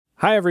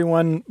Hi,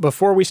 everyone.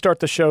 Before we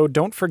start the show,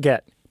 don't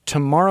forget,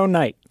 tomorrow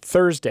night,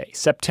 Thursday,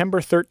 September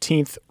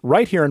 13th,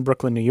 right here in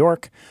Brooklyn, New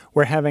York,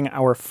 we're having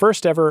our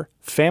first ever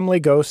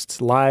Family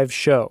Ghosts live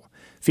show,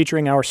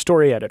 featuring our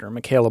story editor,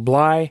 Michaela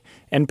Bly,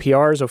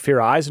 NPR's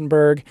Ophira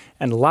Eisenberg,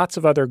 and lots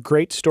of other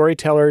great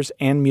storytellers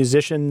and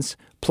musicians,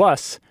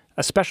 plus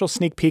a special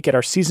sneak peek at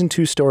our Season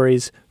 2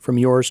 stories from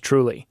yours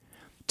truly.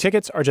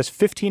 Tickets are just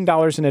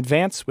 $15 in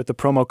advance with the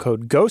promo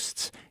code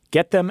GHOSTS.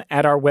 Get them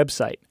at our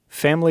website,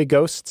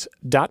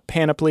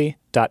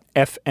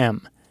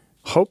 familyghosts.panoply.fm.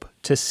 Hope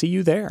to see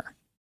you there.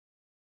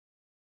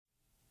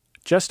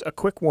 Just a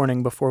quick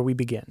warning before we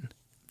begin.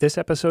 This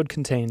episode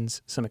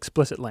contains some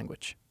explicit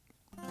language.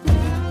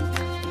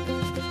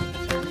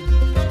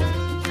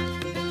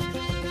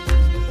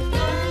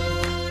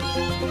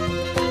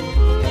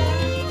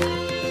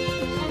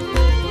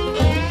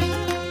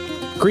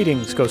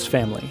 Greetings, Ghost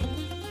family.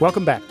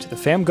 Welcome back to the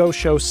FamGo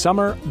Show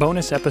Summer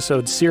Bonus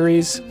Episode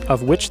Series,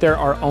 of which there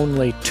are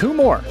only 2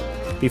 more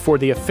before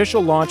the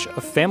official launch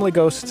of Family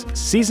Ghosts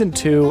Season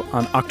 2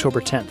 on October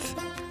 10th.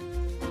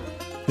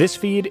 This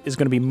feed is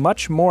going to be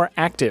much more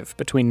active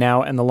between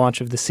now and the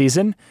launch of the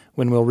season,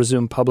 when we'll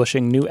resume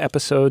publishing new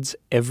episodes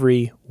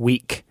every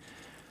week.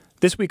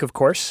 This week, of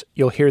course,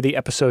 you'll hear the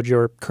episode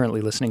you're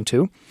currently listening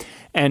to,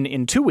 and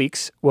in 2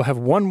 weeks, we'll have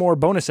one more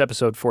bonus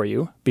episode for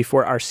you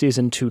before our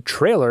Season 2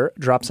 trailer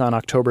drops on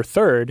October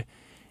 3rd,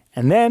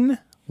 and then,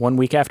 1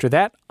 week after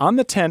that, on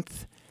the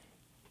 10th,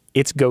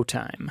 it's go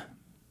time.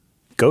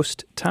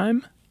 Ghost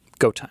time?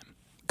 Go time.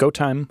 Go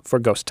time for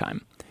ghost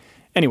time.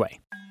 Anyway,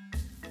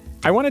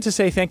 I wanted to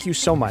say thank you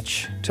so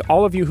much to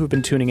all of you who've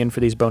been tuning in for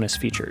these bonus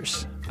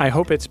features. I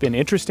hope it's been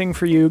interesting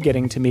for you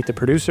getting to meet the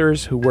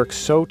producers who work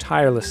so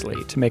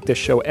tirelessly to make this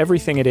show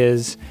everything it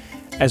is,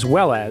 as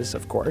well as,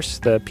 of course,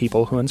 the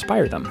people who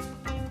inspire them.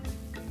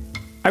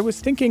 I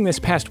was thinking this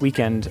past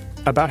weekend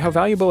about how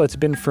valuable it's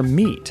been for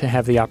me to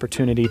have the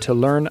opportunity to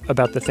learn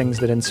about the things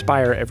that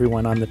inspire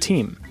everyone on the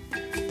team.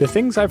 The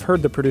things I've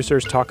heard the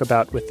producers talk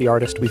about with the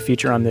artist we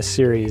feature on this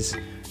series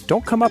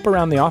don't come up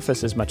around the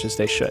office as much as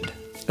they should,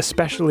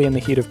 especially in the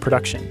heat of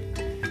production.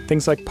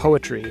 Things like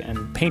poetry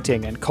and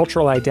painting and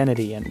cultural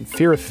identity and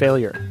fear of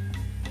failure.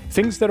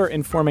 Things that are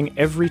informing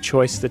every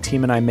choice the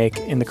team and I make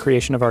in the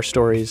creation of our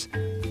stories,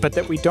 but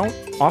that we don't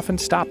often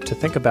stop to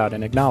think about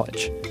and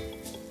acknowledge.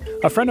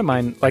 A friend of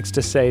mine likes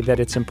to say that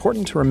it's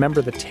important to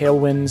remember the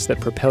tailwinds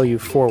that propel you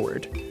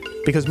forward,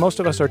 because most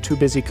of us are too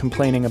busy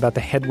complaining about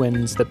the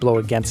headwinds that blow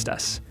against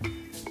us.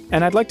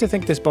 And I'd like to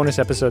think this bonus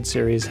episode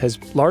series has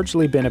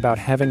largely been about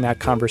having that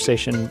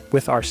conversation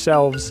with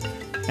ourselves,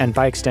 and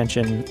by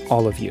extension,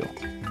 all of you.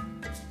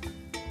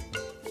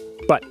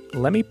 But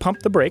let me pump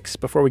the brakes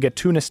before we get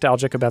too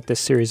nostalgic about this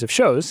series of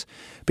shows,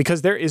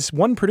 because there is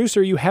one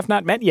producer you have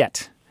not met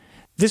yet.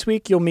 This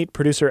week, you'll meet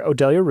producer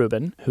Odelia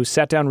Rubin, who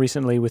sat down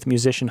recently with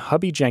musician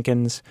Hubby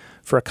Jenkins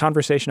for a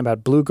conversation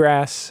about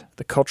bluegrass,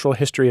 the cultural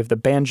history of the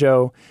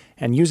banjo,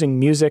 and using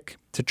music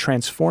to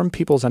transform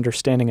people's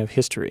understanding of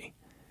history.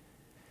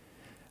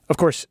 Of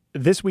course,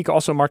 this week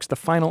also marks the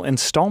final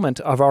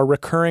installment of our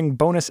recurring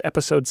bonus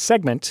episode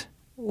segment,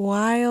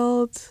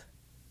 Wild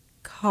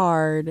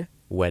Card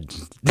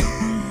Wednesday.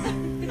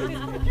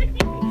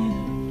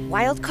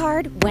 Wild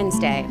Card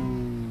Wednesday.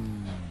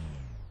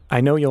 I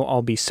know you'll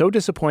all be so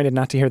disappointed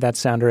not to hear that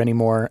sounder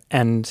anymore,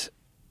 and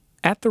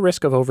at the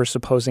risk of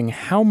oversupposing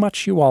how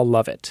much you all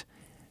love it,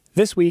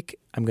 this week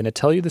I'm going to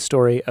tell you the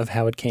story of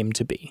how it came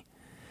to be.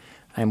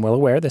 I am well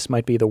aware this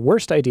might be the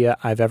worst idea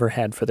I've ever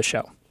had for the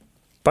show.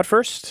 But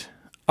first,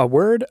 a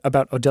word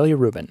about Odelia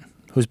Rubin,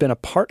 who's been a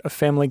part of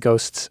Family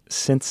Ghosts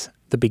since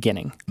the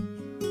beginning.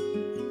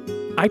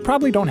 I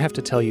probably don't have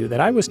to tell you that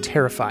I was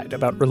terrified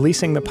about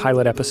releasing the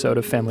pilot episode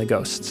of Family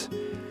Ghosts.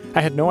 I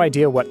had no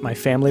idea what my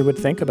family would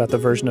think about the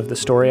version of the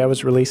story I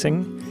was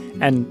releasing,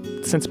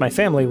 and since my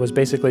family was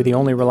basically the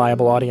only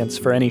reliable audience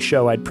for any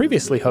show I'd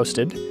previously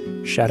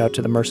hosted, shout out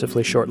to the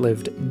mercifully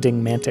short-lived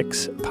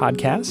Dingmantics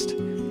podcast,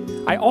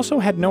 I also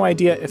had no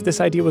idea if this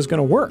idea was going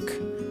to work.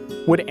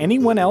 Would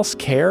anyone else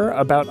care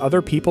about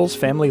other people's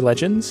family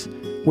legends?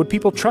 Would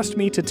people trust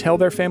me to tell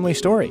their family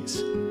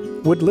stories?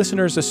 Would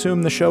listeners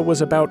assume the show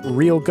was about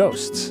real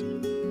ghosts?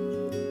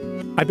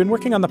 I'd been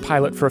working on the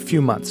pilot for a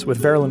few months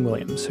with Veralyn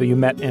Williams, who you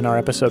met in our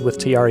episode with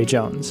Tiari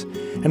Jones,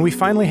 and we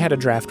finally had a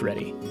draft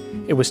ready.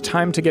 It was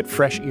time to get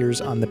fresh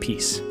ears on the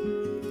piece.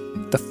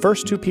 The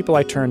first 2 people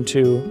I turned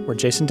to were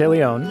Jason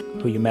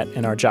DeLeon, who you met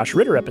in our Josh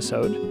Ritter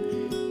episode,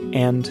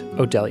 and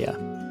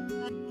Odelia.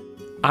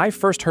 I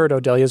first heard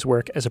Odelia's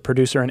work as a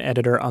producer and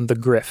editor on The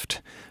Grift,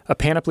 a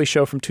Panoply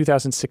show from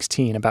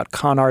 2016 about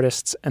con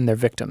artists and their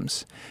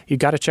victims. You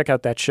got to check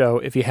out that show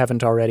if you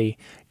haven't already.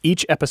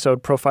 Each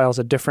episode profiles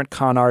a different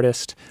con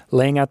artist,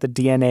 laying out the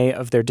DNA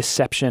of their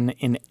deception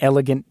in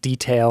elegant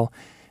detail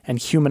and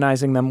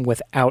humanizing them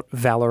without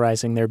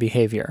valorizing their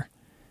behavior.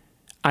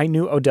 I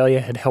knew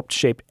Odelia had helped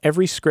shape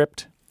every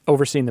script,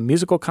 overseen the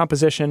musical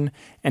composition,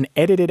 and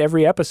edited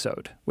every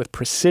episode with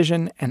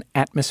precision and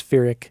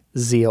atmospheric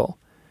zeal.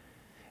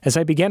 As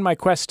I began my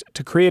quest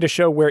to create a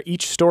show where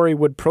each story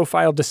would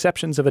profile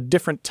deceptions of a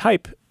different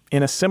type,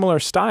 in a similar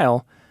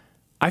style,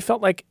 I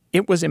felt like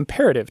it was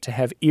imperative to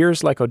have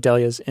ears like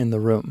Odelia's in the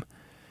room.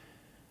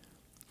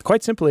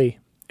 Quite simply,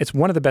 it's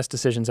one of the best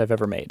decisions I've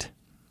ever made.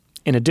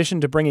 In addition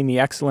to bringing the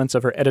excellence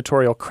of her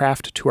editorial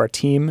craft to our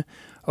team,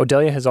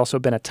 Odelia has also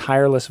been a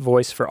tireless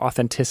voice for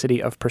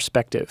authenticity of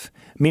perspective,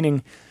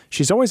 meaning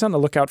she's always on the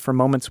lookout for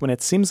moments when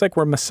it seems like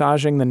we're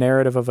massaging the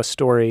narrative of a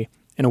story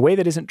in a way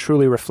that isn't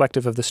truly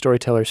reflective of the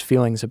storyteller's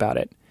feelings about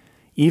it,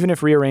 even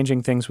if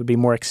rearranging things would be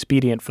more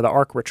expedient for the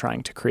arc we're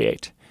trying to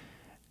create.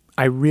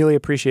 I really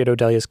appreciate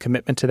Odelia's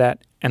commitment to that,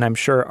 and I'm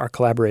sure our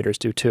collaborators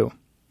do too.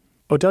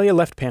 Odelia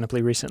left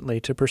Panoply recently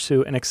to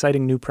pursue an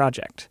exciting new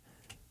project,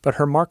 but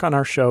her mark on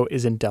our show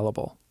is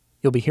indelible.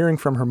 You'll be hearing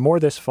from her more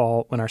this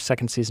fall when our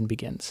second season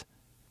begins.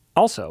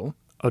 Also,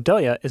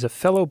 Odelia is a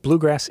fellow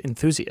bluegrass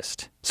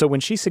enthusiast, so when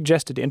she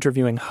suggested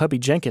interviewing Hubby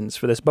Jenkins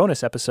for this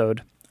bonus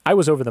episode, I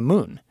was over the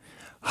moon.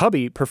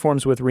 Hubby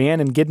performs with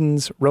Rhiannon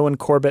Giddens, Rowan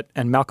Corbett,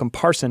 and Malcolm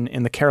Parson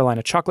in the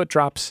Carolina Chocolate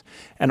Drops,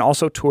 and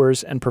also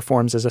tours and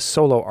performs as a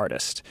solo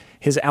artist.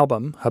 His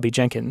album, Hubby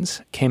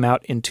Jenkins, came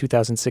out in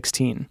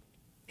 2016.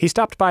 He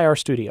stopped by our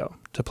studio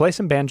to play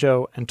some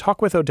banjo and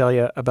talk with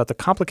Odelia about the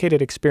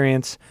complicated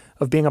experience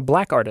of being a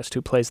black artist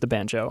who plays the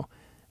banjo,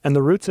 and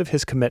the roots of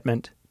his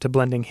commitment to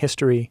blending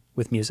history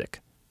with music.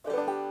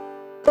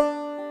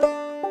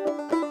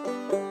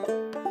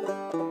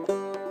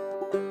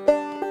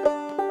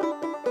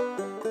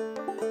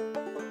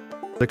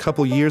 A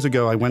couple years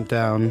ago, I went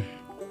down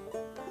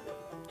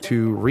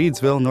to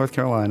Reidsville, North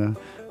Carolina,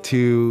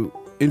 to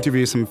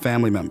interview some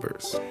family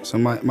members. So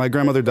my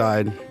grandmother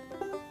died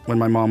when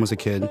my mom was a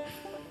kid,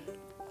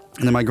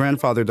 and then my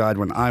grandfather died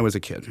when I was a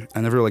kid.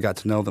 I never really got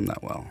to know them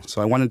that well.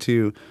 So I wanted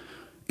to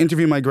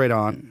interview my great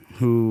aunt,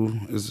 who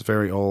is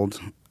very old,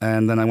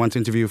 and then I wanted to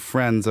interview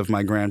friends of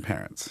my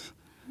grandparents.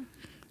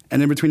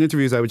 And in between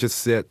interviews, I would just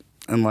sit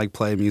and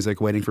play music,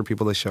 waiting for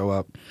people to show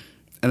up.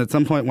 And at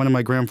some point, one of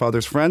my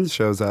grandfather's friends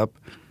shows up,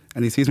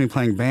 and he sees me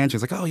playing banjo.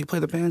 He's like, "Oh, you play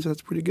the banjo?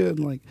 That's pretty good.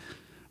 Why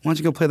don't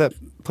you go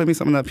play me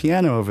some of that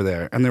piano over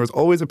there?" And there was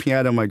always a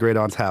piano in my great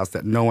aunt's house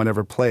that no one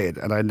ever played,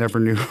 and I never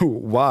knew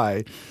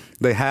why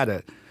they had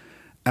it.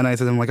 And I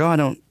said to him,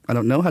 "Oh, I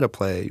don't know how to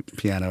play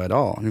piano at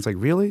all." And he's like,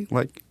 "Really?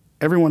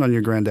 Everyone on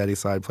your granddaddy's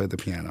side played the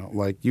piano.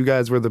 You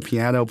guys were the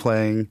piano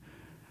playing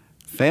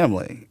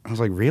family." I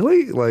was like,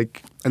 "Really?"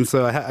 And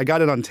so I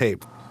got it on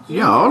tape.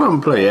 Yeah, all of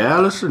them play.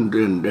 Alice and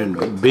Bean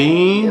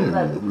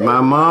and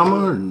my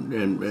mama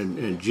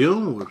and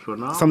June was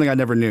phenomenal. Something I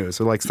never knew.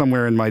 So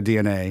somewhere in my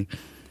DNA,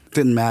 it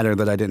didn't matter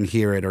that I didn't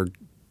hear it or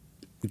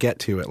get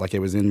to it. It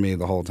was in me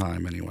the whole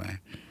time anyway.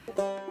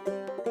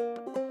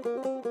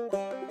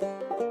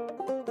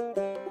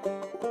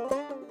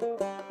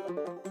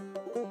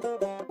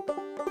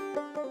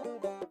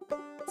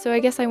 So I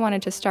guess I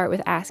wanted to start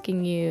with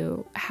asking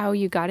you how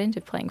you got into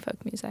playing folk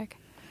music.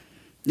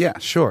 Yeah,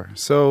 sure.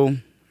 So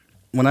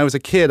when I was a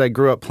kid, I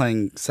grew up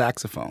playing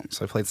saxophone.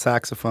 So I played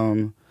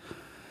saxophone,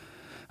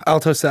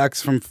 alto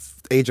sax from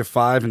age of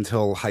 5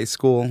 until high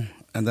school,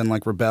 and then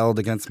rebelled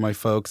against my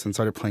folks and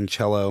started playing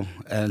cello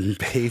and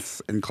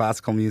bass and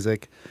classical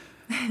music.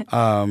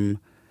 And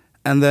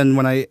then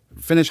when I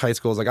finished high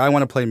school, I was like, I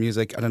want to play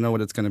music. I don't know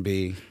what it's going to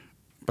be,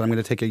 but I'm going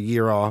to take a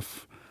year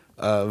off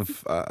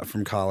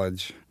from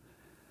college.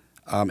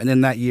 And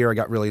in that year, I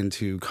got really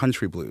into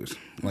country blues,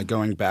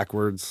 going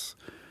backwards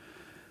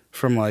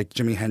from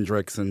Jimi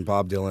Hendrix and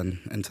Bob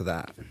Dylan into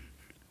that.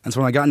 And so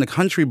when I got into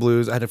country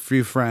blues, I had a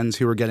few friends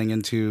who were getting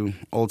into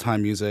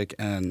old-time music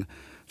and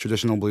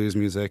traditional blues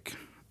music.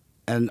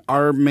 And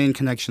our main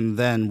connection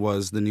then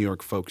was the New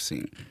York folk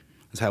scene.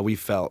 That's how we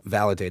felt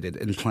validated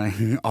in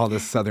playing all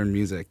this Southern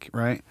music,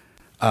 right?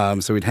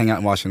 So we'd hang out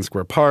in Washington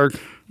Square Park.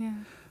 Yeah.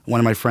 One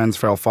of my friends,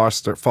 Farrell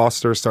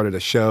Foster, started a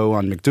show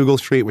on McDougal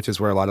Street, which is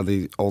where a lot of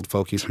the old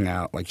folkies hung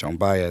out, like Joan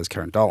Baez,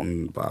 Karen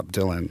Dalton, Bob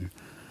Dylan.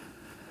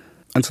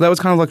 And so that was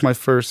kind of my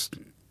first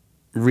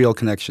real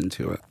connection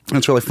to it. And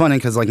it's really funny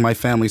because my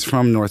family's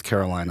from North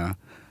Carolina,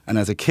 and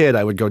as a kid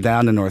I would go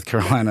down to North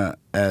Carolina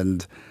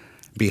and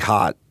be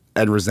hot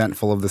and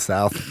resentful of the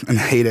South and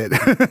hate it,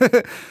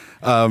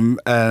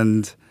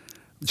 and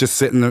just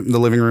sit in the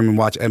living room and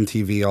watch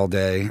MTV all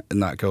day and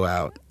not go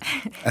out.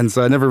 And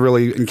so I never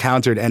really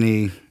encountered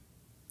any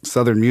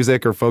Southern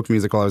music or folk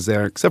music while I was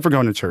there, except for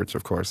going to church,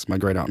 of course. My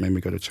great aunt made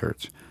me go to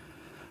church.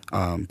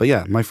 But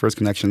yeah, my first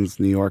connection's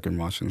New York and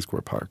Washington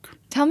Square Park.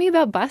 Tell me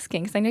about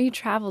busking, because I know you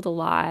traveled a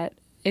lot.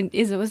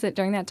 Was it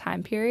during that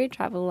time period,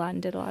 traveled a lot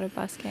and did a lot of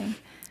busking?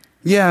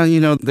 Yeah,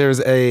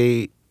 there's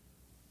a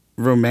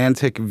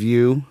romantic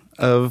view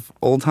of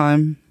old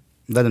time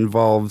that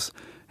involves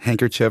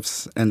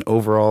handkerchiefs and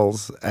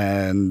overalls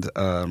and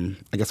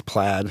I guess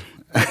plaid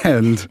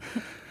and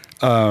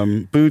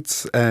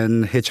boots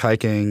and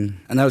hitchhiking.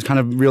 And that was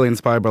kind of really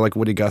inspired by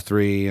Woody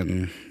Guthrie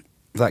and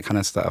that kind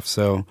of stuff.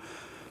 So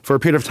for a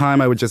period of time,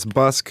 I would just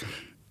busk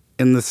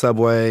in the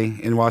subway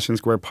in Washington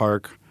Square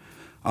Park,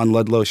 on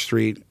Ludlow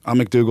Street, on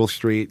McDougal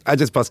Street. I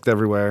just busked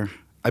everywhere.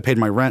 I paid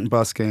my rent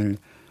busking.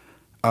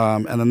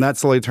 And then that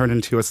slowly turned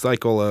into a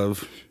cycle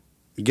of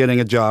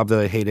getting a job that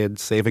I hated,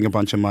 saving a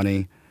bunch of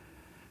money,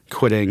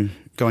 quitting,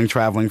 going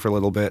traveling for a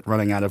little bit,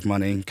 running out of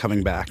money,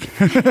 coming back,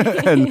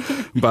 and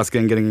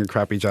busking, getting a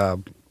crappy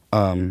job.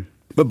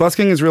 But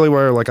busking is really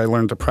where like I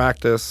learned to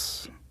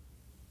practice.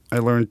 I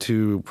learned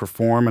to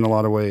perform in a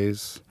lot of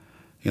ways.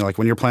 Like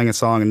when you're playing a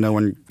song and no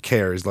one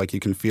cares, like you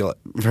can feel it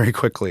very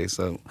quickly.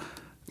 So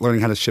learning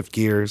how to shift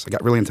gears. I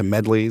got really into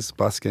medleys,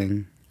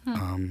 busking.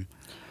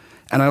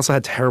 And I also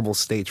had terrible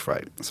stage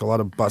fright. So a lot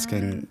of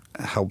busking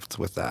helped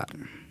with that.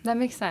 That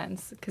makes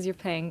sense because you're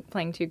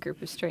playing to a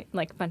group of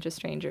a bunch of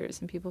strangers,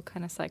 and people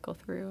kind of cycle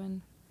through.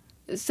 And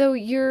so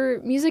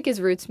your music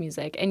is roots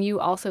music, and you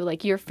also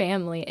like your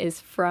family is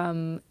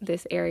from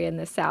this area in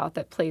the South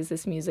that plays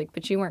this music,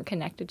 but you weren't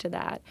connected to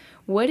that.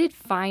 What did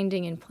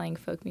finding and playing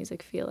folk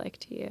music feel like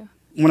to you?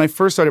 When I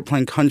first started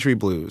playing country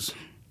blues,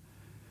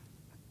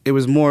 it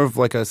was more of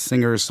like a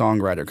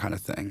singer-songwriter kind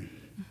of thing,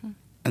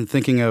 and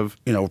thinking of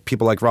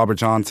people like Robert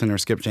Johnson or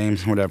Skip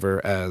James or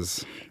whatever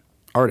as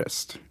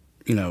artists.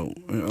 A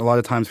lot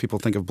of times people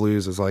think of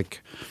blues as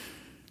like,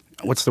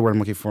 what's the word I'm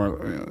looking for?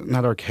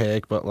 Not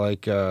archaic, but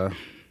like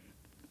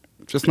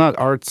just not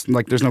arts.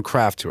 Like there's no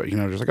craft to it.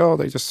 Just like, oh,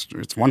 it's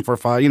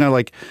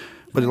 1-4-5.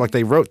 But like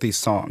they wrote these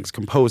songs,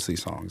 composed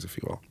these songs, if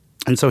you will.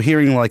 And so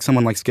hearing like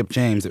someone like Skip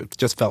James, it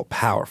just felt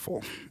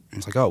powerful.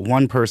 It's like, oh,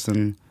 one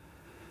person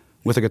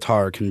with a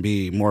guitar can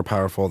be more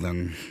powerful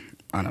than,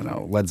 I don't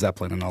know, Led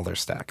Zeppelin and all their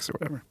stacks or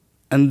whatever.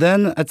 And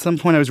then at some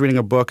point I was reading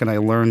a book and I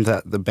learned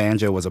that the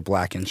banjo was a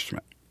black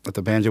instrument, that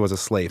the banjo was a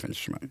slave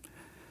instrument,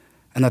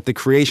 and that the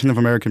creation of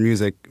American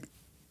music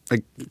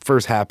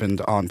first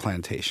happened on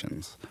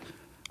plantations.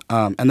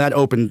 And that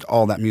opened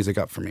all that music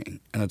up for me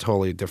in a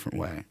totally different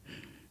way.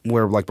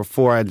 Where like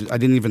before I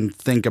didn't even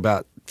think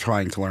about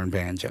trying to learn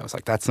banjo. I was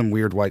like, that's some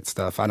weird white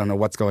stuff. I don't know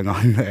what's going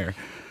on there.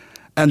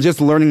 And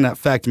just learning that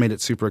fact made it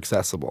super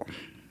accessible.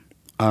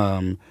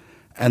 And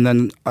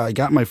then I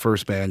got my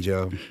first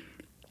banjo,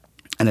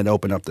 and it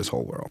opened up this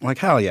whole world. Like,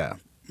 hell yeah.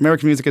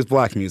 American music is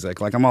black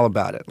music. Like, I'm all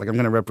about it. Like, I'm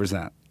going to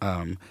represent.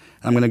 I'm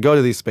going to go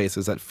to these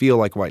spaces that feel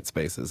like white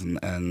spaces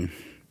and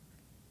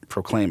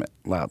proclaim it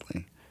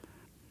loudly.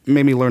 It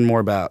made me learn more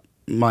about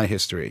my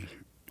history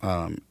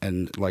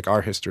and, like,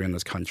 our history in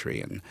this country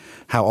and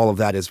how all of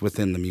that is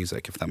within the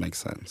music, if that makes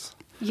sense.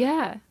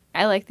 Yeah.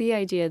 I like the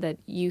idea that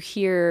you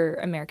hear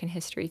American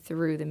history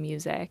through the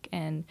music,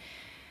 and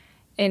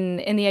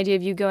in the idea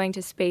of you going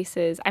to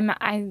spaces.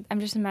 I'm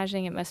just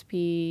imagining it must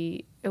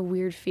be a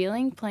weird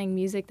feeling playing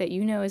music that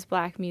you know is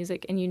black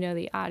music, and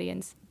the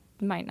audience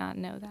might not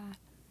know that.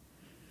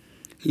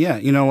 Yeah,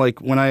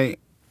 like one of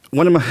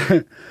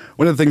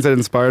the things that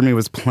inspired me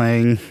was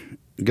playing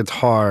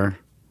guitar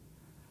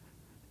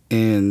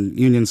in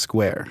Union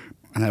Square,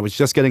 and I was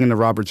just getting into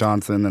Robert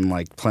Johnson and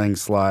like playing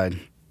slide.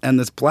 And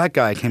this black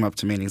guy came up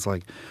to me and he's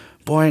like,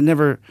 boy, I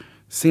never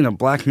seen a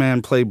black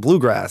man play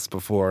bluegrass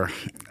before.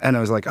 And I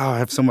was like, oh, I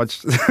have so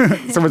much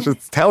to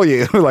tell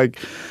you. Like,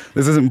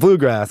 this isn't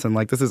bluegrass, and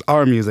like, this is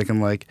our music,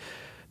 and like,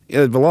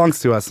 it belongs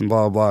to us, and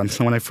blah, blah, blah. And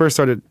so when I first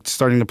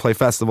starting to play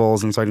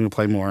festivals and starting to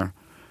play more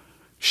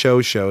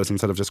shows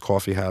instead of just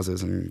coffee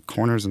houses and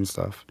corners and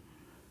stuff,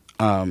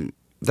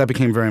 that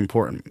became very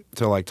important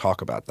to like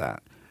talk about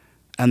that.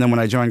 And then when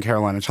I joined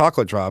Carolina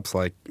Chocolate Drops,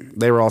 like,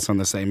 they were also on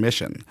the same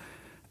mission.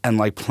 And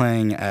like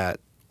playing at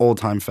old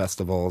time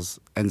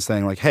festivals and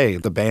saying like, hey,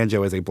 the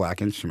banjo is a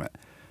black instrument.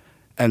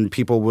 And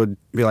people would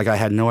be like, I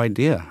had no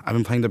idea. I've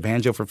been playing the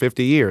banjo for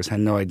 50 years, had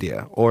no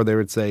idea. Or they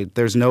would say,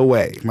 there's no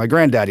way. My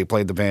granddaddy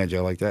played the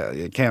banjo. Like, that,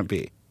 it can't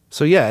be.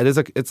 So yeah,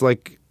 it's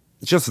like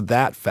just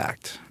that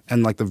fact.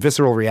 And like the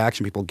visceral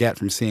reaction people get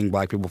from seeing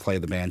black people play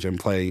the banjo and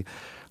play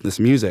this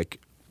music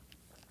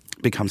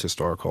becomes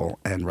historical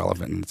and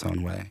relevant in its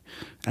own way.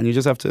 And you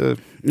just have to,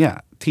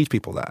 teach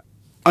people that.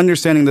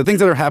 Understanding the things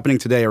that are happening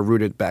today are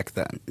rooted back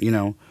then,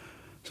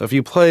 So if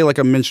you play like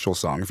a minstrel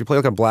song, if you play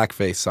like a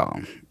blackface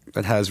song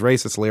that has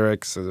racist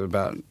lyrics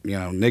about,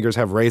 niggers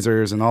have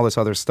razors and all this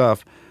other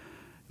stuff,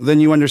 then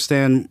you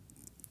understand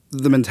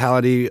the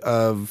mentality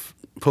of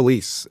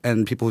police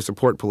and people who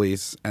support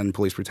police and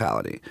police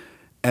brutality,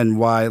 and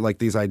why like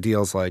these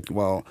ideals like,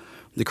 well,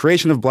 the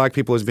creation of black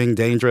people as being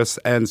dangerous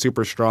and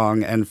super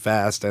strong and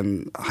fast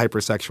and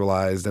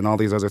hypersexualized and all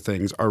these other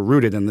things are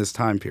rooted in this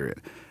time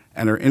period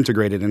and are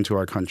integrated into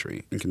our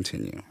country and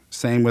continue.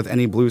 Same with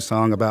any blues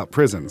song about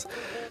prisons.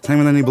 Same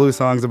with any blues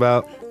songs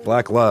about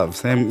black love.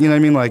 Same,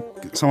 like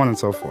so on and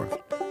so forth.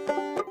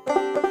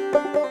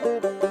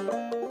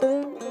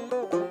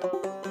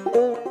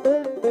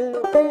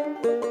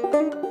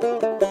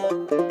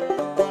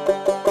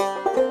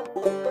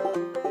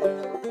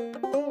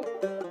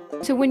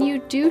 So when you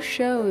do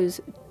shows,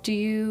 do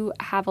you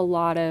have a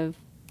lot of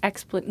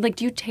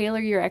do you tailor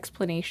your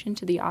explanation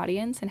to the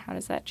audience, and how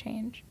does that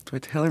change? Do I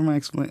tailor my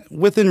explanation?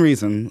 Within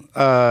reason.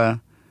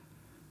 Probably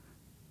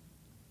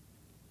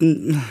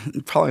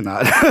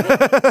not.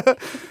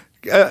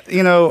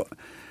 There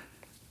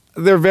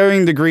are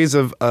varying degrees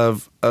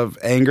of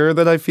anger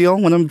that I feel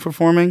when I'm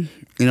performing.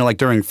 Like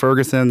during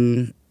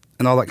Ferguson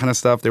and all that kind of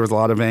stuff, there was a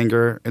lot of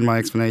anger in my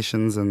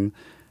explanations. And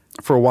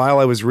for a while,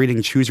 I was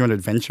reading Choose Your Own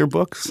Adventure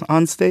books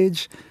on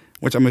stage,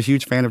 which I'm a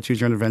huge fan of choose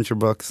your own adventure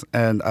books.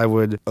 And I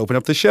would open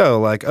up the show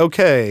like,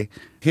 okay,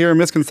 here are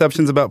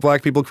misconceptions about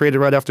black people created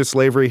right after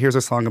slavery. Here's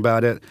a song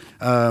about it.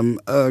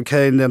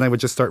 Okay, and then I would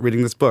just start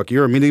reading this book.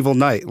 You're a medieval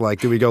knight.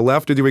 Like, do we go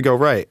left or do we go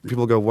right?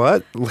 People go,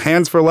 what?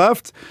 Hands for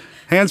left?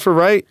 Hands for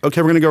right?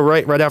 Okay, we're going to go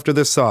right after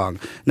this song.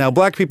 Now,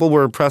 black people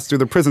were oppressed through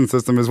the prison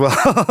system as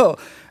well.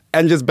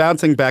 And just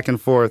bouncing back and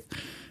forth.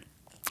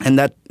 And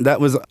that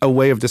was a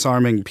way of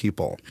disarming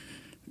people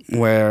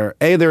where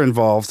A, they're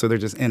involved, so they're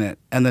just in it.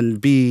 And then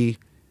B,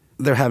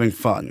 they're having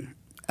fun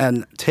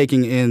and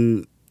taking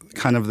in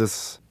kind of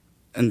this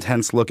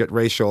intense look at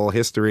racial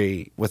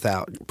history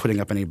without putting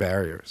up any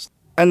barriers.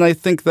 And I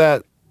think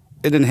that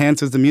it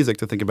enhances the music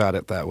to think about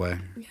it that way.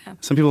 Yeah.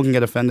 Some people can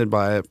get offended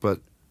by it,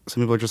 but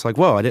some people are just like,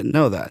 whoa, I didn't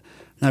know that.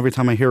 And every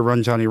time I hear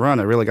Run, Johnny, Run,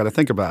 I really got to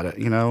think about it,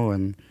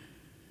 And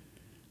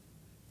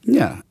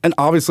yeah. And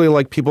obviously,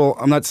 like people,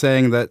 I'm not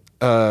saying that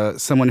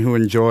someone who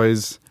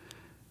enjoys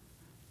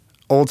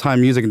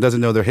old-time music and doesn't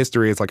know their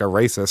history is like a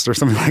racist or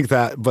something like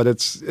that. But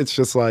it's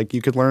just like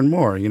you could learn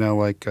more,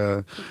 like,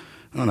 I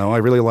don't know, I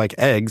really like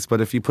eggs,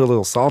 but if you put a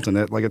little salt in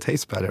it, like it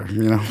tastes better,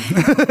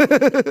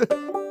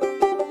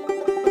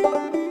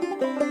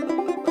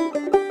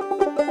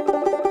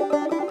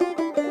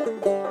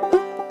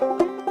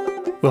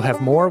 We'll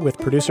have more with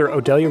producer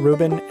Odelia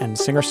Rubin and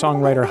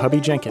singer-songwriter Hubby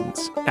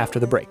Jenkins after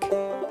the break.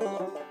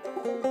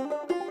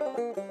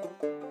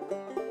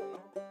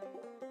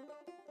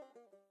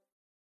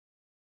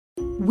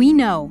 We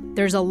know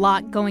there's a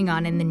lot going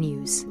on in the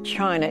news.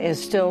 China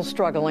is still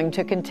struggling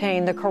to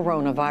contain the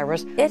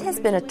coronavirus. It has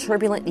been a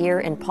turbulent year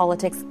in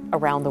politics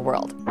around the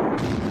world.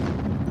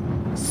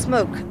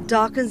 Smoke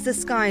darkens the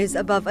skies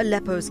above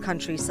Aleppo's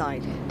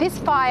countryside. This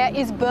fire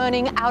is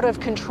burning out of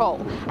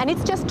control, and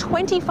it's just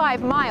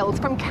 25 miles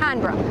from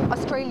Canberra,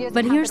 Australia's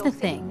But here's the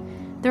capital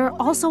thing. There are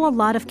also a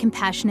lot of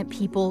compassionate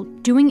people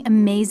doing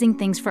amazing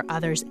things for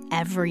others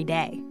every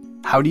day.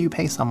 How do you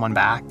pay someone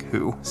back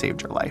who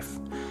saved your life?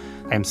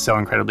 I am so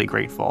incredibly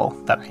grateful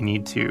that I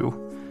need to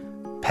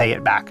pay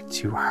it back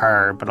to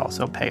her, but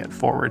also pay it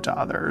forward to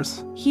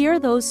others. Hear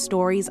those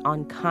stories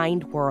on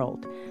Kind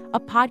World, a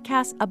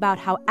podcast about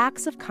how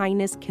acts of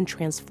kindness can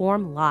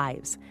transform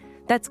lives.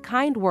 That's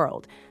Kind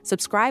World.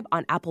 Subscribe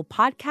on Apple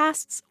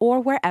Podcasts or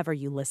wherever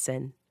you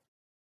listen.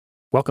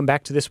 Welcome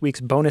back to this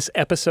week's bonus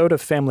episode of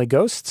Family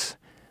Ghosts.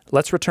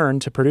 Let's return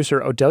to producer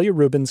Odelia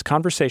Rubin's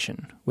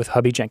conversation with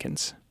Hubby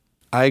Jenkins.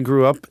 I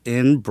grew up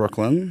in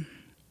Brooklyn,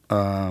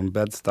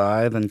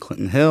 Bed-Stuy, then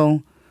Clinton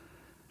Hill.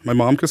 My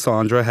mom,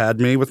 Cassandra, had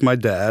me with my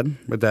dad.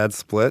 My dad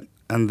split,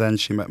 and then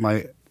she met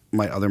my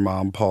other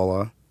mom,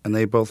 Paula, and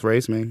they both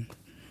raised me.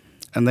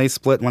 And they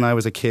split when I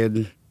was a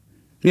kid.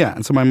 Yeah,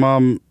 and so my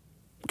mom,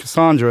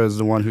 Cassandra, is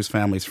the one whose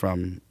family's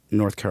from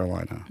North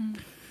Carolina,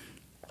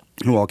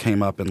 who all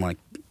came up in like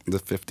the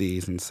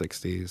 50s and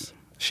 60s.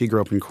 She grew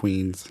up in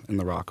Queens in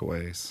the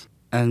Rockaways.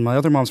 And my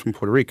other mom's from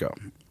Puerto Rico.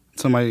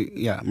 So my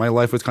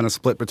life was kind of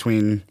split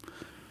between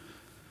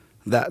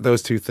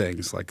those two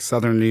things, like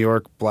Southern New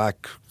York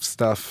black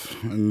stuff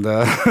and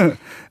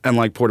and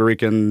like Puerto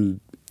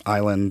Rican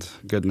island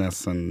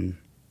goodness and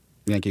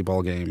Yankee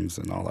ball games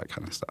and all that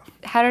kind of stuff.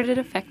 How did it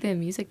affect the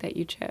music that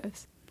you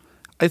chose?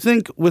 I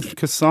think with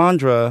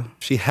Cassandra,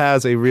 she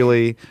has a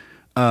really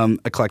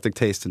eclectic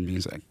taste in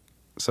music.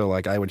 So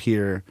like I would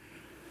hear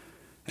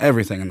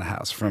everything in the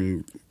house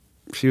from.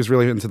 She was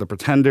really into the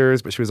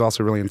Pretenders, but she was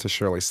also really into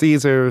Shirley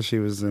Caesar. She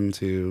was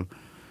into.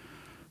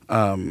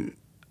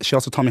 She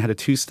also taught me how to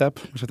two-step,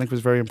 which I think was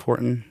very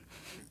important.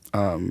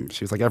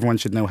 She was like, everyone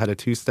should know how to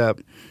two-step.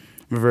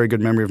 I have a very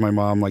good memory of my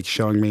mom like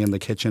showing me in the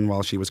kitchen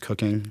while she was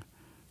cooking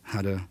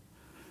how to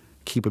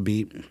keep a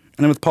beat. And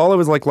then with Paula, it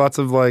was like lots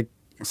of like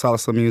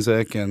salsa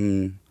music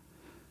and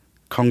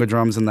conga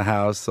drums in the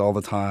house all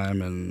the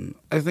time. And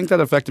I think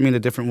that affected me in a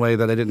different way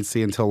that I didn't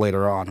see until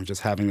later on, of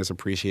just having this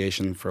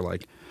appreciation for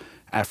like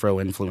Afro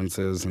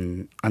influences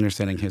and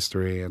understanding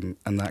history and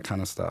that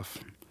kind of stuff.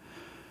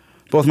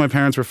 Both my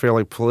parents were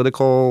fairly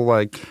political,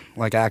 like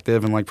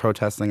active and like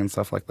protesting and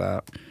stuff like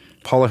that.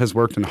 Paula has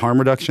worked in harm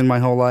reduction my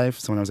whole life.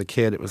 So when I was a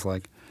kid, it was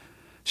like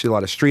she did a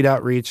lot of street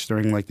outreach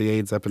during like the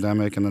AIDS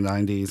epidemic in the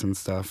 90s and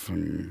stuff.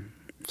 And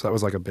so that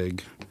was like a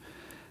big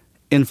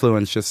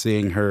influence, just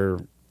seeing her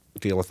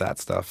deal with that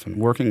stuff and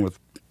working with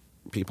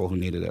people who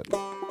needed it.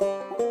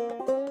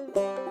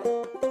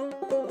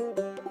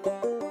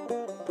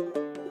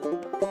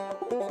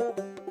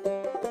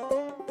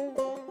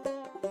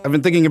 I've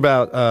been thinking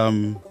about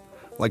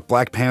like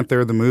Black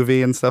Panther, the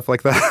movie and stuff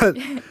like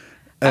that.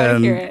 I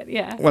would hear it,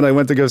 yeah. When I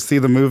went to go see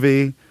the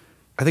movie,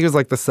 I think it was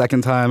like the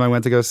second time I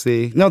went to go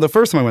see. No, the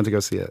first time I went to go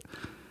see it.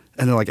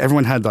 And then like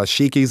everyone had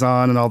dashikis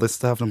on and all this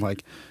stuff. And I'm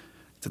like,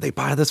 did they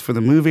buy this for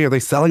the movie? Are they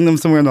selling them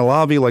somewhere in the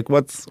lobby? Like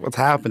what's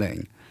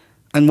happening?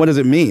 And what does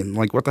it mean?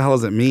 Like what the hell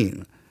does it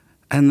mean?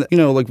 And you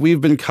know, like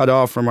we've been cut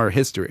off from our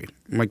history.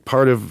 Like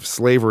part of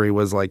slavery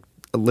was like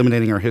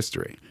eliminating our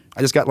history.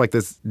 I just got like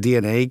this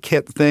DNA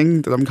kit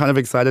thing that I'm kind of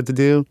excited to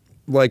do.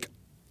 Like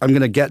I'm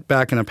going to get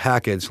back in a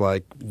package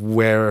like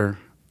where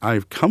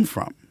I've come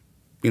from.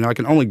 You know, I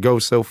can only go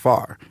so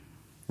far,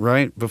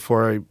 right?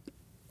 Before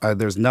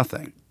there's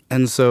nothing.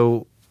 And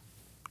so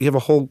you have a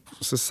whole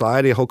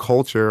society, a whole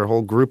culture, a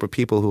whole group of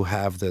people who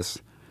have this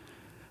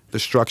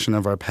destruction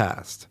of our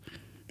past.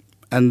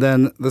 And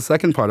then the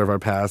second part of our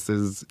past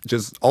is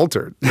just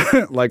altered,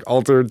 like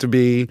altered to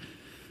be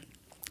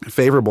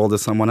favorable to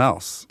someone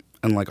else,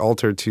 and like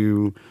altered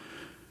to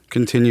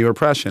continue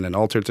oppression, and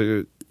altered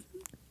to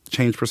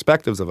change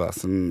perspectives of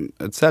us, and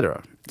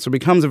etc. So it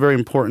becomes a very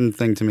important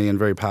thing to me and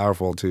very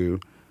powerful to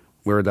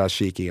wear a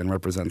dashiki and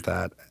represent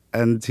that,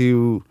 and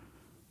to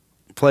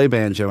play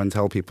banjo and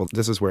tell people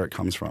this is where it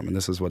comes from and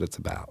this is what it's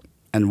about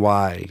and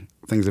why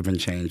things have been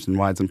changed and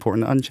why it's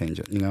important to unchange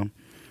it, you know?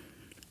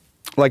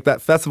 Like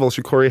that festival,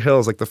 Shikori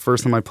Hills, like the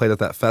first time I played at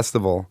that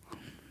festival,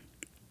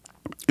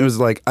 it was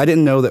like I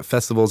didn't know that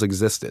festivals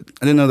existed.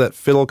 I didn't know that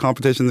fiddle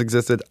competitions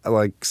existed.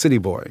 Like City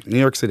Boy, New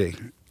York City,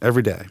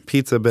 every day.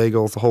 Pizza,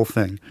 bagels, the whole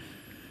thing.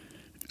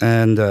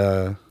 And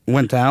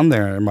went down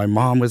there, and my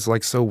mom was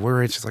like so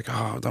worried. She's like,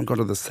 "Oh, don't go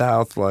to the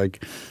South.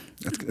 Like,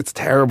 it's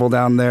terrible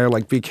down there.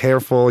 Like, be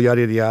careful,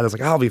 yada, yada, yada." I was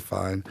like, "I'll be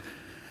fine."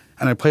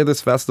 And I played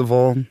this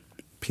festival.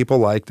 People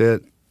liked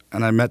it.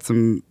 And I met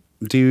some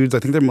dudes. I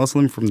think they're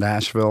Muslim from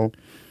Nashville.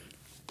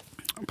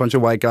 A bunch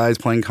of white guys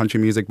playing country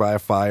music by a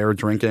fire,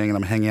 drinking, and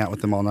I'm hanging out with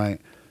them all night.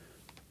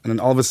 And then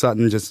all of a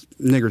sudden, just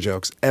nigger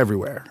jokes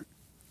everywhere.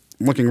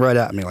 Looking right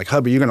at me like,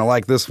 "Hubby, you're going to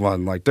like this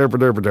one." Like, derp,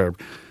 derp, derp.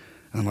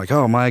 And I'm like,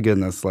 oh my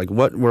goodness, like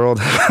what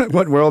world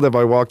what world have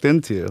I walked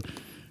into?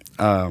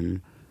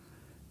 And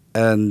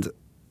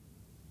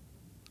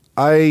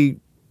I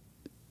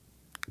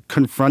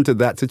confronted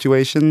that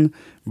situation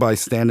by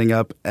standing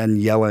up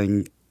and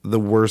yelling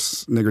the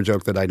worst nigger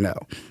joke that I know.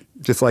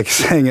 Just like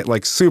saying it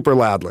like super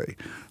loudly.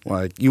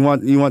 Like, you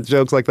want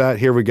jokes like that?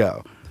 Here we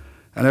go.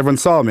 And everyone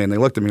saw me and they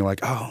looked at me like,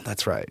 oh,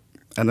 that's right.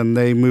 And then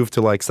they moved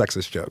to like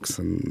sexist jokes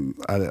and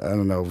I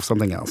don't know,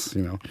 something else,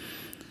 you know.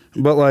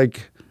 But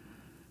like,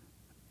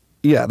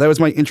 yeah, that was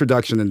my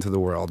introduction into the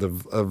world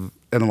of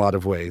in a lot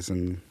of ways,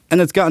 and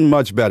it's gotten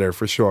much better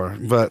for sure.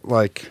 But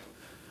like,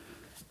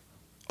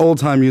 old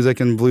time music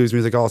and blues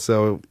music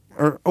also,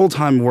 or old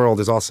time world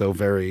is also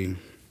very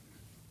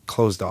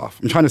closed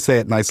off. I'm trying to say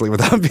it nicely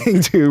without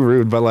being too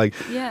rude, but like,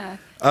 yeah.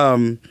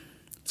 So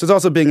it's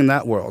also being in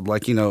that world,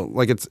 like, you know,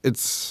 like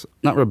it's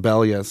not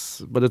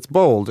rebellious, but it's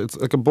bold. It's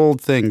like a bold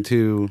thing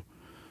to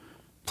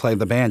play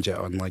the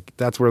banjo, and like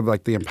that's where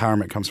like the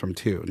empowerment comes from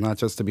too. Not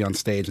just to be on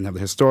stage and have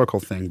the historical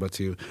thing, but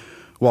to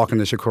walk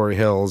into Shikori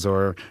Hills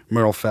or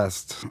Merle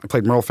Fest. I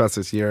played Merle Fest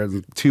this year,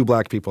 and 2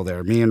 black people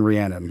there, me and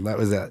Rhiannon. That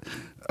was it.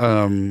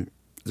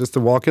 Just to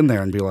walk in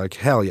there and be like,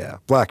 hell yeah,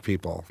 black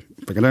people,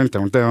 you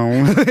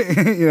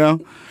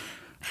know.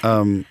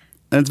 And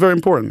it's very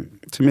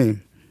important to me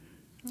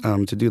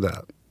to do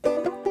that.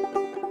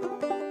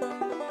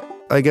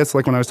 I guess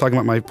like when I was talking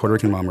about my Puerto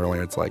Rican mom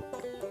earlier, it's like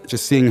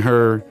just seeing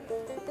her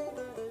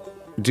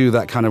do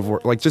that kind of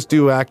work, like just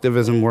do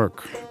activism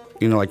work,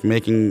 you know, like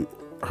making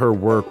her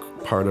work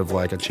part of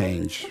like a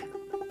change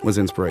was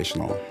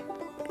inspirational.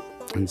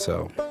 And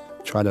so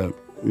try to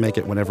make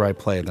it whenever I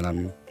play that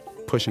I'm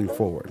pushing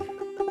forward.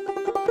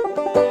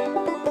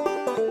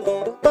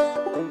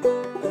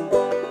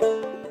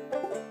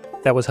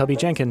 That was Hubby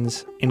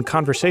Jenkins in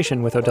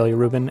conversation with Odelia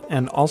Rubin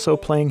and also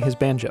playing his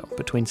banjo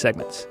between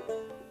segments.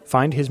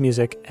 Find his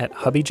music at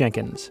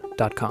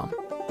hubbyjenkins.com.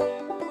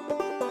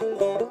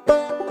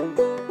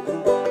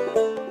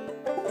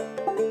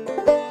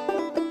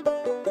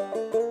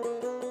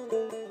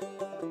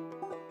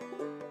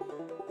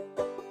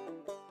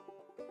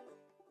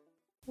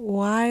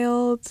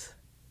 Wild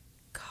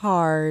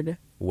Card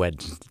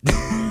Wednesday.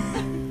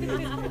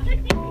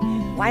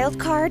 Wild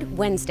Card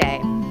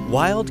Wednesday.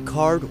 Wild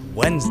Card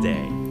Wednesday.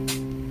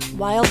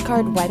 Wild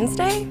Card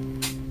Wednesday?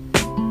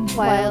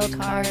 Wild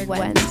Card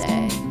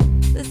Wednesday.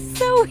 This is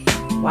so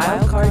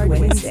Wild Card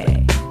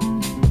Wednesday.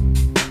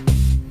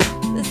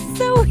 This is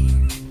so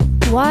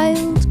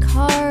Wild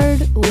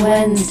Card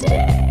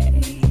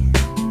Wednesday.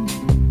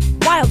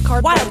 Wild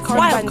Card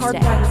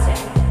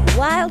Wednesday.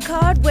 Wild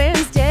Card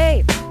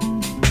Wednesday.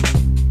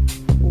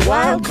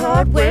 Wild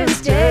Card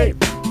Wednesday.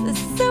 This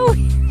is so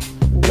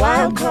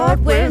Wild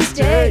Card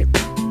Wednesday.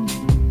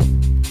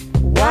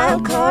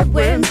 Wild Card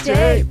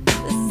Wednesday.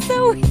 This is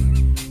so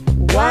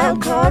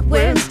Wild Card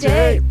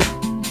Wednesday.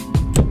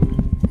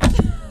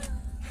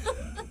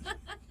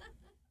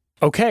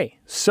 Okay,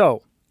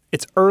 so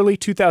it's early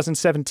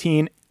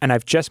 2017, and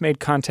I've just made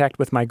contact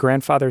with my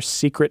grandfather's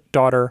secret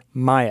daughter,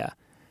 Maya.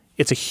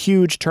 It's a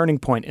huge turning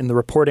point in the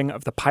reporting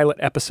of the pilot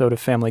episode of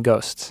Family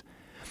Ghosts.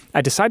 I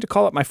decide to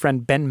call up my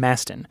friend Ben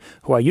Maston,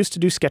 who I used to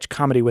do sketch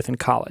comedy with in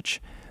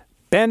college.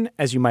 Ben,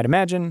 as you might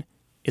imagine,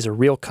 is a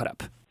real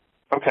cut-up.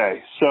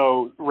 Okay,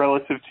 so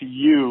relative to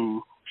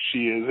you,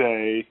 she is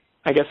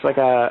I guess like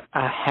a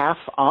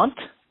half-aunt?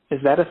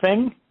 Is that a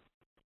thing?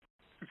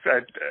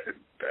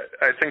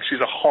 I think she's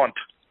a haunt.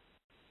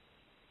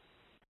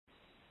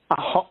 A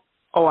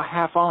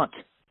half-aunt.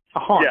 A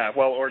haunt.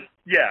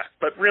 Yeah,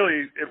 but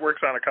really it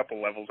works on a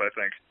couple levels, I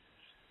think.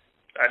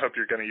 I hope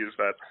you're going to use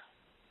that.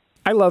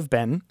 I love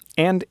Ben,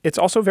 and it's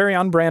also very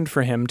on brand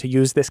for him to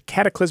use this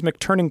cataclysmic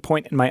turning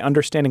point in my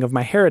understanding of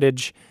my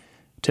heritage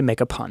to make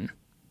a pun.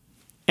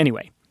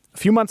 Anyway, a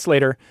few months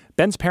later,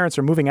 Ben's parents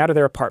are moving out of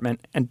their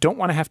apartment and don't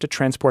want to have to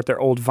transport their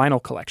old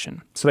vinyl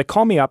collection. So they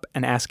call me up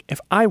and ask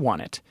if I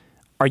want it.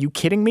 Are you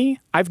kidding me?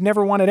 I've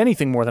never wanted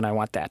anything more than I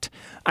want that.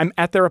 I'm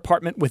at their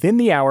apartment within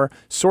the hour,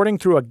 sorting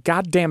through a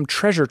goddamn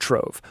treasure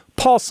trove.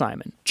 Paul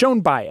Simon,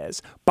 Joan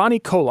Baez, Bonnie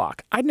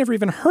Kolak. I'd never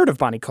even heard of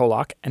Bonnie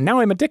Kolak, and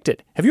now I'm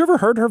addicted. Have you ever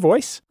heard her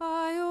voice?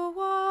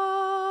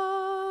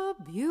 Iowa,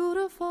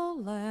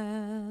 beautiful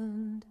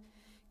land,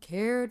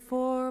 cared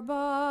for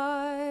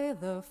by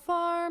the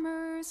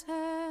farmer's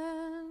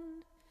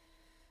hand.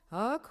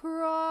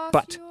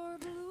 But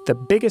the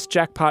biggest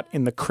jackpot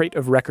in the crate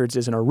of records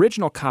is an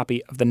original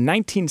copy of the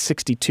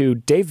 1962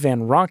 Dave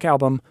Van Ronk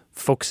album,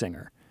 Folk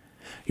Singer.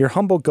 Your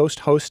humble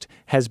ghost host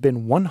has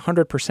been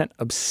 100%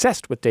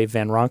 obsessed with Dave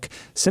Van Ronk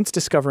since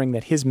discovering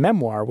that his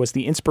memoir was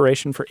the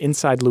inspiration for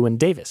Inside Llewyn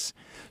Davis.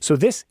 So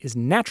this is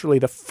naturally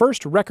the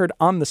first record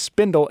on the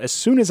spindle as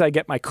soon as I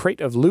get my crate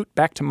of loot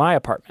back to my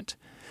apartment.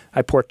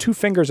 I pour 2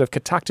 fingers of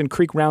Catoctin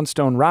Creek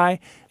Roundstone Rye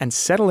and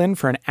settle in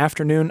for an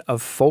afternoon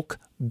of folk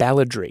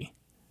balladry.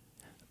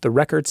 The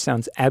record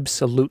sounds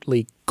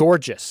absolutely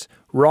gorgeous.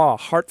 Raw,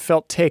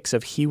 heartfelt takes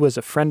of He Was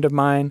a Friend of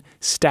Mine,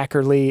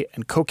 Stackerly,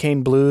 and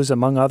Cocaine Blues,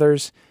 among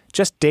others.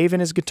 Just Dave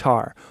and his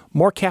guitar,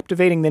 more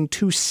captivating than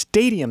 2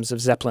 stadiums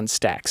of Zeppelin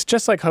stacks,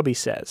 just like Hubby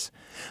says.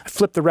 I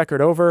flip the record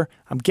over,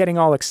 I'm getting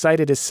all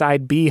excited as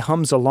side B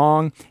hums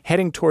along,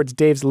 heading towards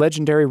Dave's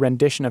legendary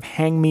rendition of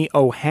Hang Me,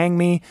 Oh Hang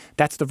Me.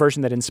 That's the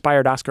version that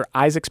inspired Oscar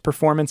Isaac's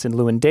performance in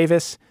Llewyn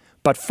Davis.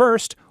 But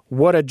first,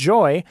 what a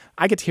joy,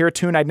 I get to hear a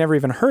tune I'd never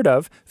even heard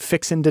of,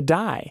 Fixin' to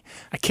Die.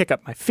 I kick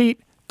up my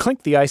feet,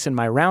 clink the ice in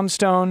my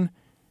roundstone,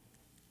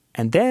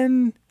 and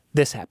then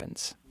this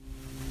happens.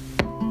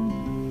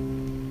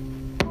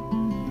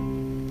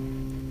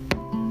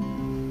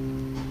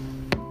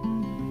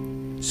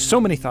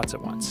 So many thoughts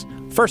at once.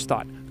 First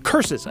thought,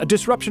 curses, a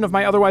disruption of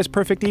my otherwise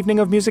perfect evening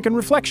of music and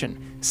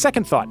reflection.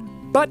 Second thought,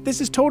 but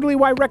this is totally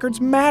why records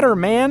matter,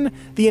 man.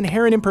 The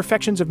inherent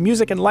imperfections of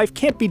music and life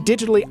can't be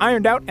digitally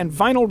ironed out, and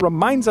vinyl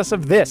reminds us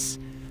of this.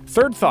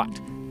 Third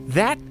thought,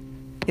 that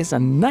is a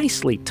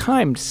nicely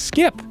timed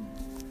skip.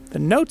 The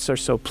notes are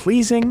so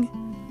pleasing,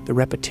 the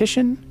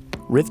repetition,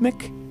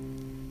 rhythmic.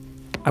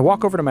 I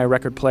walk over to my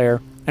record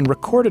player and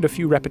recorded a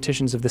few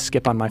repetitions of the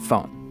skip on my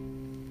phone.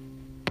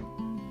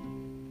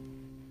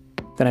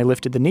 Then I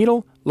lifted the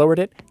needle, lowered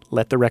it,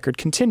 let the record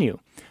continue.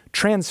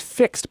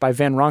 Transfixed by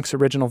Van Ronk's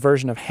original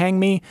version of Hang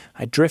Me,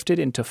 I drifted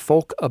into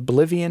folk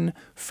oblivion,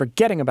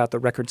 forgetting about the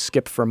record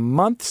skip for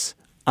months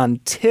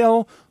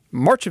until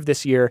March of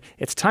this year.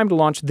 It's time to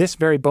launch this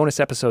very bonus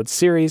episode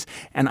series,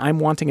 and I'm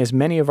wanting as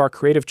many of our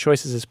creative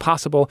choices as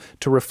possible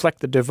to reflect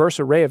the diverse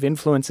array of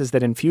influences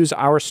that infuse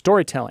our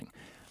storytelling.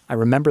 I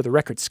remember the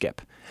record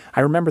skip.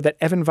 I remember that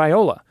Evan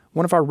Viola,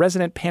 one of our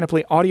resident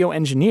Panoply audio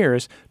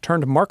engineers,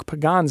 turned Mark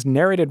Pagan's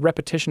narrated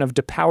repetition of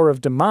 "De Power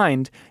of De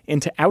Mind"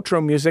 into outro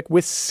music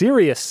with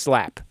serious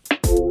slap. The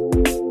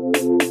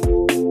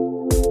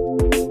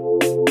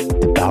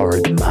power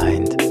of the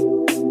mind.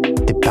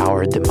 The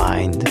power of the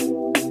mind.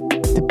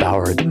 The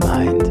power of the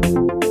mind.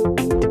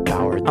 The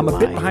power of the I'm a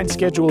bit behind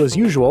schedule as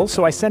usual,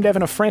 so I send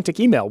Evan a frantic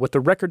email with the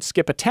record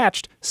skip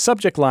attached,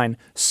 subject line,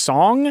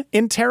 "Song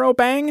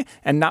interrobang,"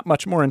 and not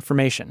much more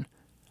information.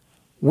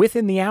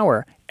 Within the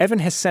hour, Evan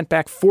has sent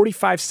back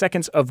 45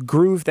 seconds of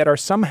groove that are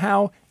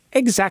somehow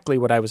exactly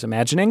what I was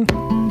imagining.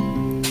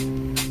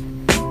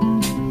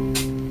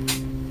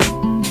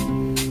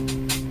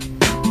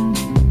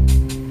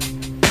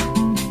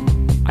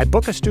 I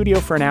book a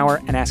studio for an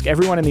hour and ask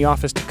everyone in the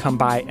office to come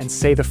by and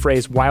say the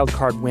phrase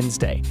Wildcard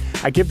Wednesday.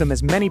 I give them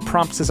as many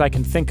prompts as I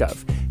can think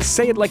of.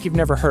 Say it like you've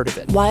never heard of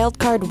it.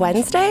 Wildcard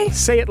Wednesday?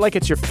 Say it like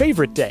it's your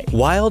favorite day.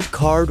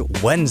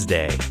 Wildcard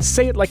Wednesday.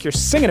 Say it like you're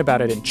singing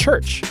about it in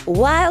church.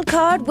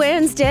 Wildcard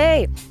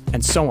Wednesday.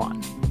 And so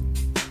on.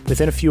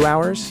 Within a few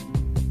hours,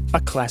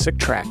 a classic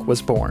track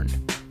was born.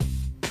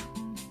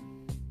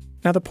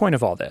 Now, the point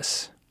of all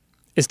this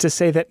is to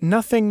say that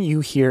nothing you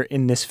hear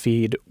in this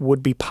feed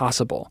would be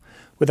possible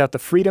without the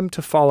freedom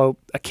to follow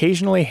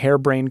occasionally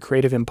harebrained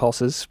creative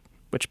impulses,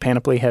 which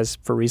Panoply has,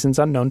 for reasons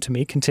unknown to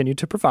me, continued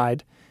to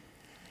provide,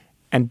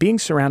 and being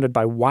surrounded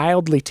by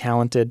wildly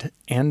talented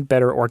and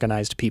better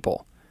organized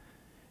people.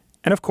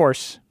 And of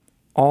course,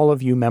 all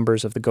of you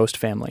members of the Ghost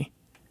family.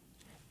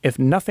 If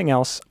nothing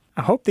else,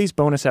 I hope these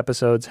bonus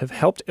episodes have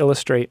helped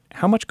illustrate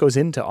how much goes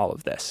into all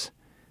of this.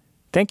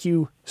 Thank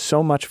you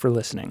so much for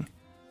listening.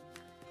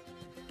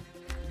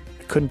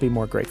 I couldn't be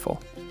more grateful.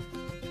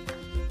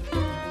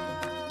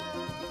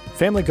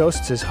 Family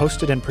Ghosts is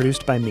hosted and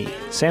produced by me,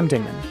 Sam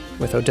Dingman,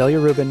 with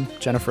Odelia Rubin,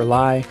 Jennifer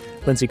Lai,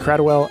 Lindsay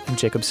Cradwell, and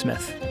Jacob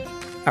Smith.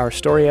 Our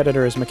story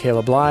editor is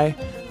Michaela Bly,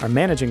 our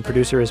managing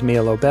producer is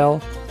Mia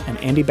Lobel, and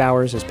Andy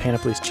Bowers is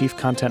Panoply's Chief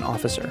Content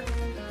Officer.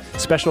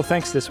 Special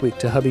thanks this week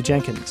to Hubby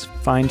Jenkins.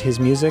 Find his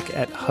music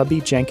at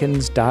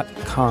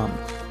hubbyjenkins.com.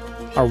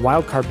 Our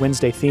Wildcard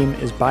Wednesday theme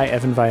is by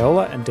Evan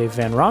Viola and Dave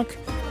Van Ronk.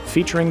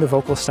 featuring the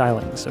vocal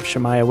stylings of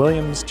Shemaiah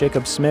Williams,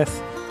 Jacob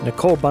Smith,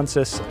 Nicole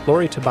Buncis,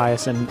 Lori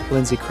Tobiasen,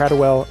 Lindsay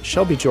Cradwell,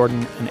 Shelby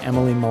Jordan, and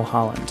Emily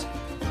Mulholland.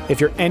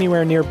 If you're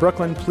anywhere near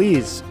Brooklyn,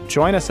 please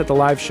join us at the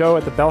live show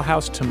at the Bell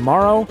House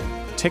tomorrow.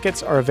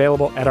 Tickets are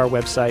available at our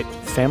website,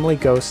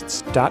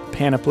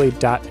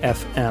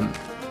 familyghosts.panoply.fm.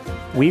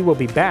 We will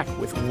be back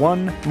with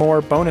one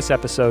more bonus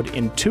episode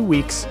in 2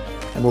 weeks,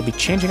 and we'll be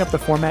changing up the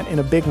format in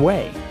a big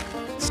way.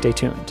 Stay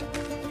tuned.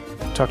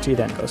 Talk to you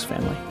then, Ghost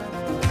Family.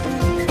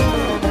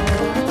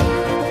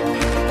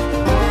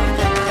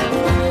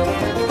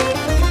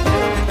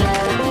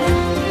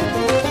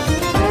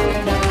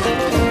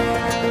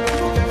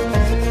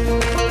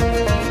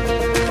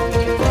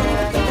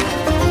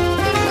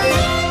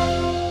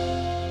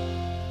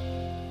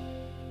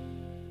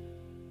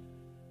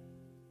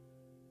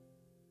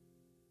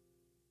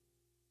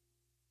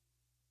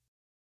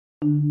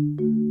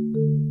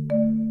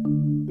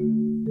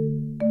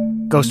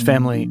 Ghost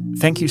Family,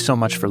 thank you so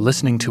much for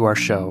listening to our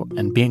show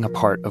and being a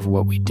part of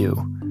what we do.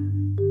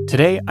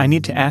 Today, I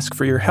need to ask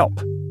for your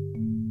help.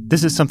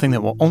 This is something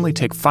that will only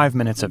take 5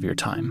 minutes of your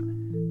time.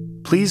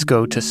 Please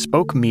go to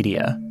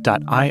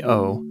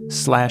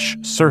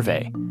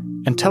spokemedia.io/survey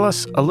and tell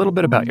us a little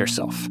bit about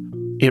yourself.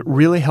 It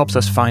really helps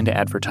us find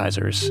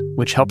advertisers,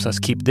 which helps us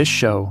keep this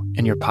show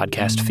in your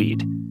podcast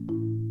feed.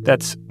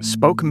 That's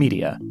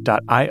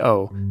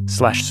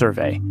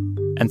spokemedia.io/survey,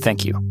 and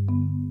thank you.